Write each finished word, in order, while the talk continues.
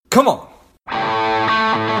Come on.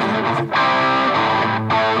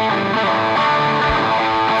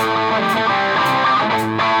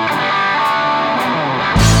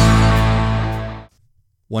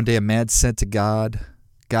 One day a man said to God,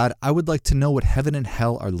 "God, I would like to know what heaven and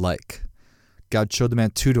hell are like." God showed the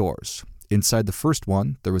man 2 doors. Inside the first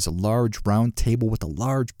one, there was a large round table with a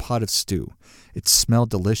large pot of stew. It smelled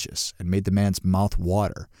delicious and made the man's mouth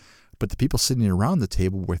water. But the people sitting around the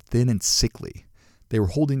table were thin and sickly. They were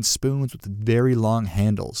holding spoons with very long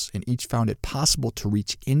handles, and each found it possible to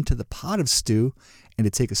reach into the pot of stew and to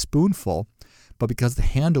take a spoonful. But because the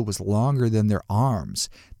handle was longer than their arms,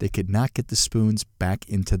 they could not get the spoons back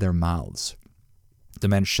into their mouths. The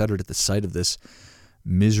man shuddered at the sight of this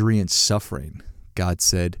misery and suffering. God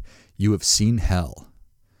said, "You have seen hell."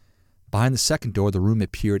 Behind the second door, the room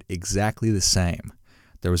appeared exactly the same.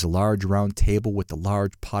 There was a large round table with a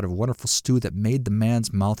large pot of wonderful stew that made the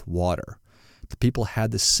man's mouth water. The people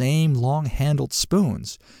had the same long-handled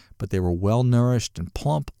spoons, but they were well-nourished and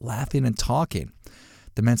plump, laughing and talking.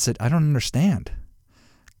 The man said, "I don't understand."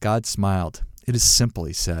 God smiled. "It is simple,"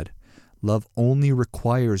 he said. "Love only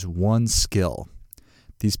requires one skill."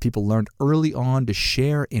 These people learned early on to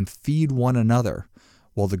share and feed one another,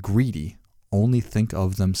 while the greedy only think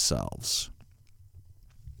of themselves.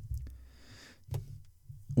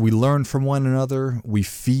 We learn from one another. We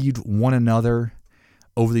feed one another.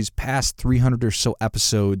 Over these past 300 or so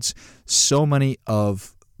episodes, so many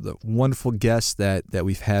of the wonderful guests that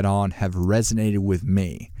we've had on have resonated with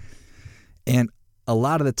me. And a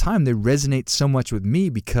lot of the time they resonate so much with me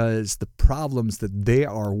because the problems that they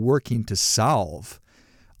are working to solve,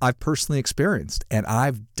 I've personally experienced and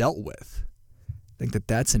I've dealt with. I think that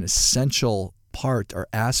that's an essential part or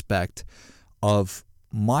aspect of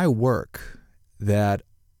my work, that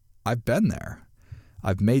I've been there.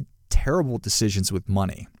 I've made terrible decisions with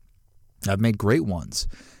money. I've made great ones,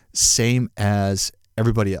 same as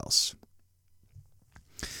everybody else.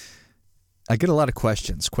 I get a lot of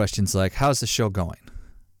questions like, how's the show going?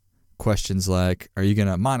 Questions like, are you going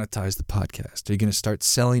to monetize the podcast? Are you going to start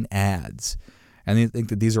selling ads? And I think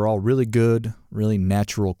that these are all really good, really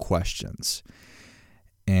natural questions.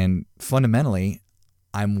 And fundamentally,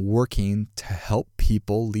 I'm working to help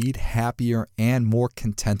people lead happier and more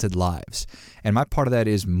contented lives. And my part of that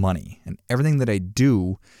is money. And everything that I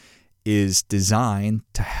do is designed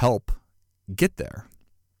to help get there.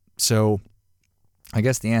 So I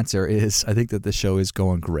guess the answer is, I think that the show is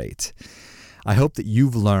going great. I hope that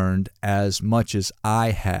you've learned as much as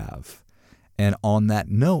I have. And on that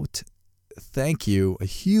note, thank you, a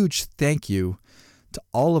huge thank you to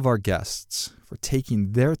all of our guests for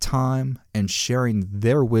taking their time and sharing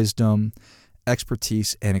their wisdom,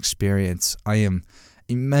 expertise, and experience. I am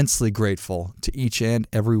immensely grateful to each and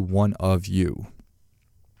every one of you.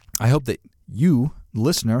 I hope that you,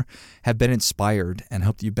 listener, have been inspired, and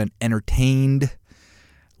hope that you've been entertained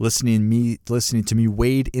listening to me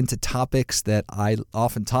wade into topics that I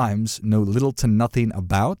oftentimes know little to nothing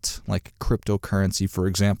about, like cryptocurrency, for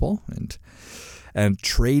example, and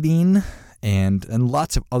trading and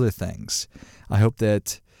lots of other things. I hope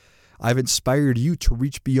that I've inspired you to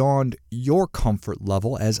reach beyond your comfort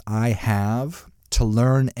level, as I have, to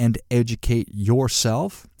learn and educate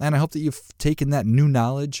yourself. And I hope that you've taken that new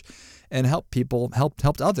knowledge and helped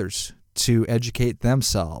others to educate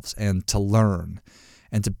themselves and to learn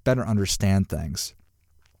and to better understand things.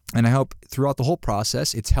 And I hope throughout the whole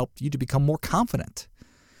process, it's helped you to become more confident.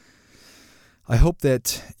 I hope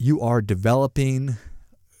that you are developing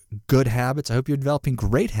good habits. I hope you're developing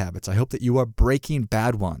great habits. I hope that you are breaking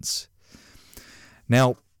bad ones.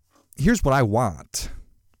 Now, here's what I want.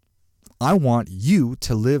 I want you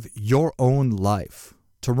to live your own life,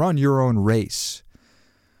 to run your own race.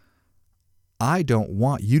 I don't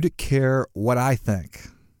want you to care what I think.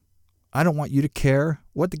 I don't want you to care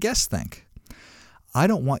what the guests think. I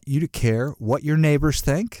don't want you to care what your neighbors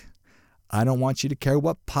think. I don't want you to care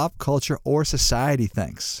what pop culture or society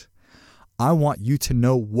thinks. I want you to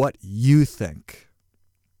know what you think.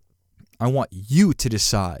 I want you to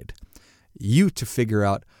decide, you to figure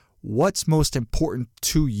out what's most important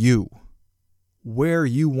to you, where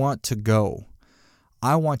you want to go.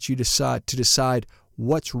 I want you to decide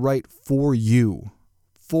what's right for you,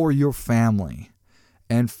 for your family,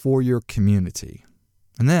 and for your community.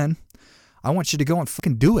 And then I want you to go and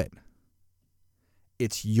fucking do it.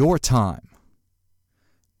 It's your time.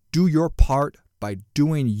 Do your part by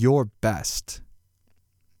doing your best.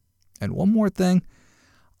 And one more thing,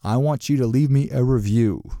 I want you to leave me a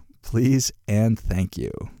review, please and thank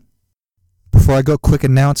you. Before I go, quick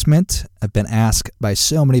announcement. I've been asked by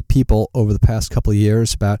so many people over the past couple of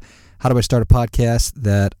years about How do I start a podcast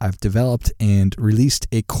that I've developed and released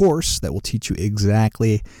a course that will teach you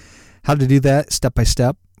exactly how to do that step by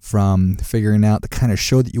step, from figuring out the kind of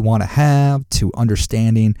show that you want to have to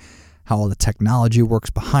understanding how all the technology works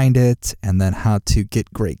behind it, and then how to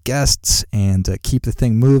get great guests and keep the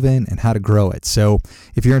thing moving and how to grow it. So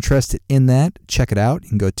if you're interested in that, check it out. You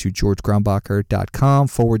can go to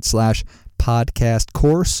georgegrumbacher.com/podcast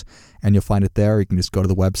course, and you'll find it there. You can just go to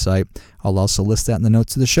the website. I'll also list that in the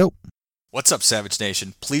notes of the show. What's up, Savage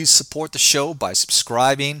Nation? Please support the show by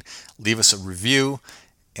subscribing, leave us a review,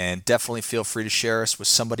 and definitely feel free to share us with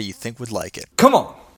somebody you think would like it. Come on.